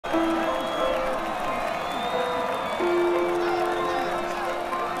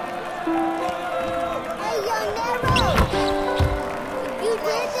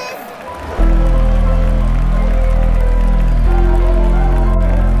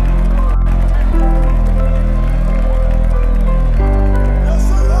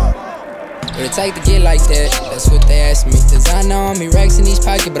take to get like that? That's what they ask me. Designer on me, racks in each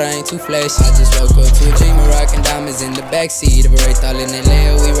pocket, but I ain't too flashy. I just woke up to a dream of rockin' diamonds in the backseat of a Wraith all in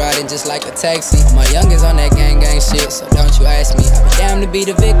LA. We riding just like a taxi. All my youngins on that gang shit, so don't you ask me. I be down to be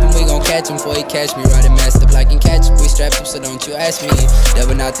the victim, we gon' catch him before he catch me. Riding masked up like in catch up, we strapped him, so don't you ask me.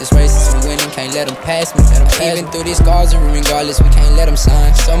 Never not this racist, we winning, can't let him pass me. Even through these scars and regardless, we can't let him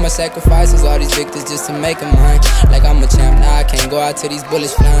sign. So much sacrifices, all these victims just to make them mine. Like I'm a champ, nah, I can't go out till these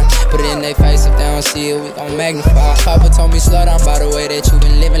bullets flying. Put it in their face, if they don't see it, we gon' magnify. Papa told me slow down by the way that you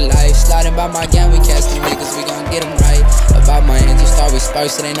been living life. Sliding by my gang, we catch them niggas, we gon' get them right. About my energy, start with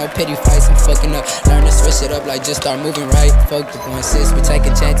spurs, it ain't no pity fights, I'm fucking up. Learn to switch it up, like just start moving right. Fuck the point, sis, we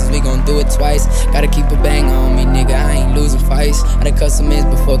taking chances, we gon' do it twice. Gotta keep a bang on me, nigga, I ain't losing fights. I done cut some ends,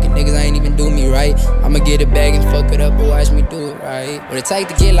 but fucking niggas ain't even do me right. I'ma get it back and fuck it up, but watch me do it right. What it take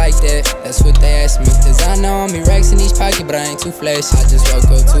to get like that? That's what they ask me. Designer on me, racks in each pocket, but I ain't too flashy. I just woke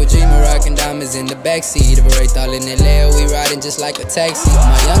up to a dream of rockin' diamonds in the backseat of a Wraith all in LA. We riding just like a taxi. All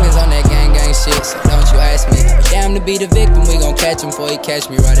my youngins on that gang shit, so don't you ask me. I be down to be the victim, we gon' catch him before he catch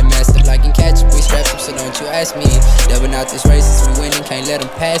me. Riding masked up like in catch up, we strapped him, so don't you ask me. Never not this racist, we winning, can't let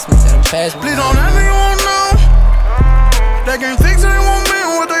him pass me, let him pass me. Please don't ask me, you won't know. They can't fix it, they won't mean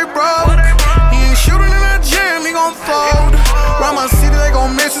what they broke. He ain't shooting in that gym, he gon' fold. Round my city, they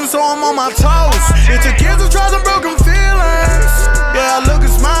gon' miss him, so I'm on my toes. It took years to try some broken feelings. Yeah, I look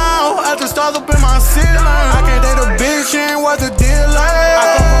and smile after stars up in my ceiling. I can't date a bitch, she ain't worth the deal.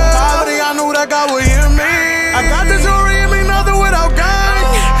 I come from poverty, I knew that God would hear me. I got the jewelry, it mean nothing without gang.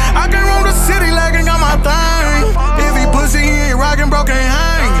 I can roam the city like I got my thing. If he pussy, he ain't rockin', bro, can't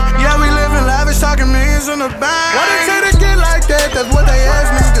hang. Yeah, we living lavish, talking millions in the bank. What it take to get like that? That's what they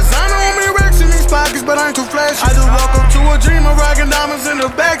ask me. Designer on me, racks in these pockets, but I ain't too flashy. I just woke up to a dream of rockin' diamonds in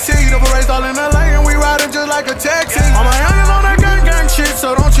the backseat of a Wraith all in LA, and we riding just like a taxi. All my youngins on that gang shit,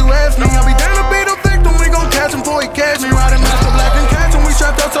 so don't you ask me. I be down to be the victim, we gon' catch him before he catch me. Riding master black and catch him, we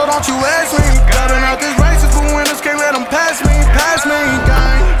strapped up, so don't you ask me. Gotta out this racist, but winners can't let them pass me,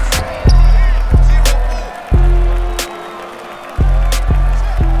 gang.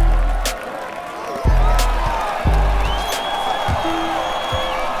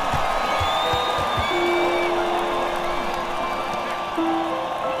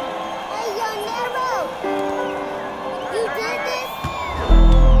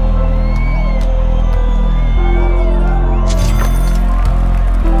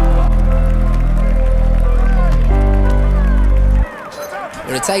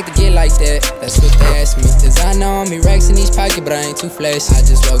 What it take to get like that? That's what they ask me. Designer on me, racks in each pocket, but I ain't too flashy. I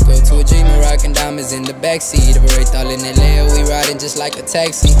just woke up to a dream of rockin' diamonds in the backseat of a Wraith all in LA. We riding just like a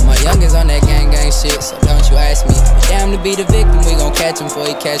taxi. All my youngins on that gang shit, so don't you ask me. I be down to be the victim, we gon' catch him before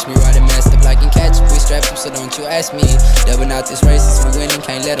he catch me. Riding masked up like in catch up, we strapped him, so don't you ask me. Never not this racist, we winning,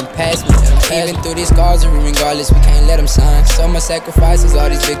 can't let him pass me. Even through these scars and regardless, we can't let him sign. So much sacrifices, all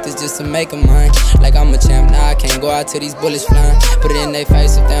these victims just to make them mine. Like I'm a champ, nah, I can't go out till these bullets flying. Put it in their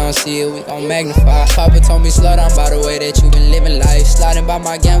face, if they don't see it, we gon' magnify. Papa told me slow down by the way that you been living life. Sliding by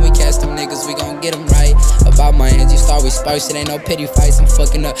my gang, we catch them niggas, we gon' get them right. About my energy, start with spurs, it ain't no pity fights, I'm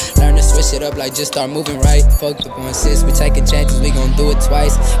fucking up. Learn to switch it up, like just start moving right. Fuck the point, sis, we taking chances, we gon' do it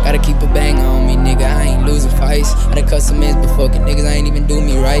twice. Gotta keep a bang on me, nigga, I ain't losing fights. I done cut some ends, but fucking niggas ain't even do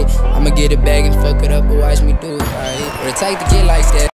me right. I'ma get it back and fuck it up, but watch me do it right. What it take to get like that?